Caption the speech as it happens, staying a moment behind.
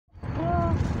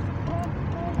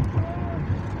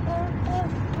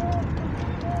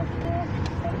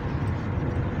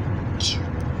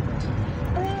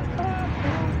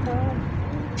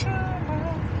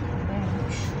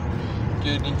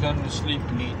kinda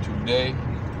sleepy today.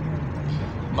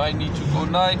 Might need to go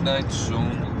night-night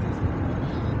soon.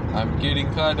 I'm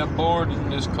getting kinda bored in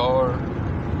this car.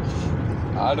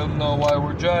 I don't know why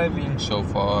we're driving so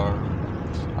far.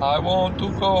 I want to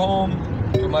go home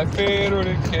to my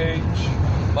favorite cage,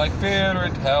 my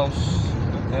favorite house,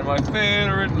 and my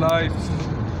favorite life.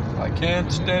 I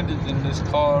can't stand it in this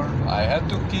car. I have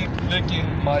to keep licking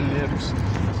my lips,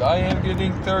 'cause I am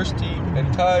getting thirsty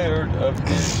and tired of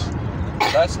this.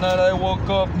 Last night I woke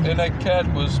up and a cat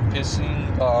was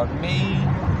pissing on me.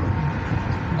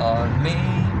 On me.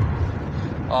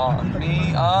 On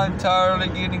me. I'm tired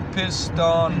of getting pissed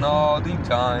on all the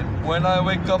time. When I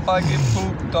wake up I get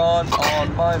pooped on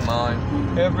my mind.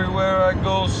 Everywhere I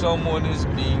go someone is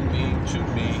being mean to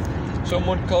me.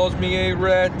 Someone calls me a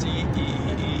ratty.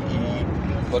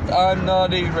 But I'm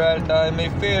not a rat, I'm a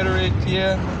ferret,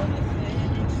 yeah.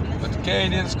 But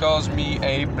Cadence calls me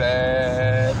a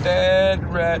dead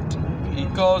rat. He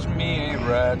calls me a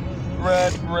rat.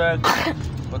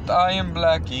 But I am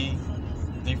Blackie,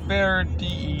 the ferret,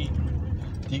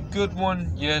 the good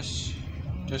one, yes.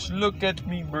 Just look at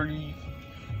me breathe,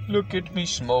 look at me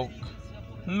smoke.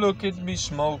 Look at me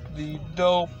smoke the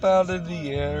dope out of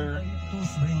the air.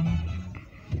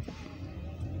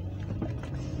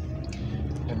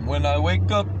 And when I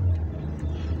wake up,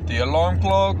 the alarm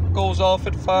clock goes off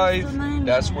at 5.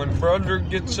 That's when Brother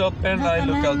gets up and I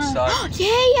look outside.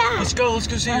 Yeah. Let's go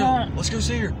see her. Let's go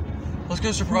see her. Let's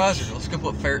go surprise her. Let's go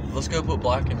put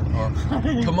Black in her car.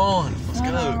 Come on, let's go.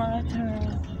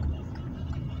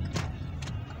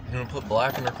 You gonna put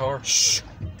Black in her car? Shh.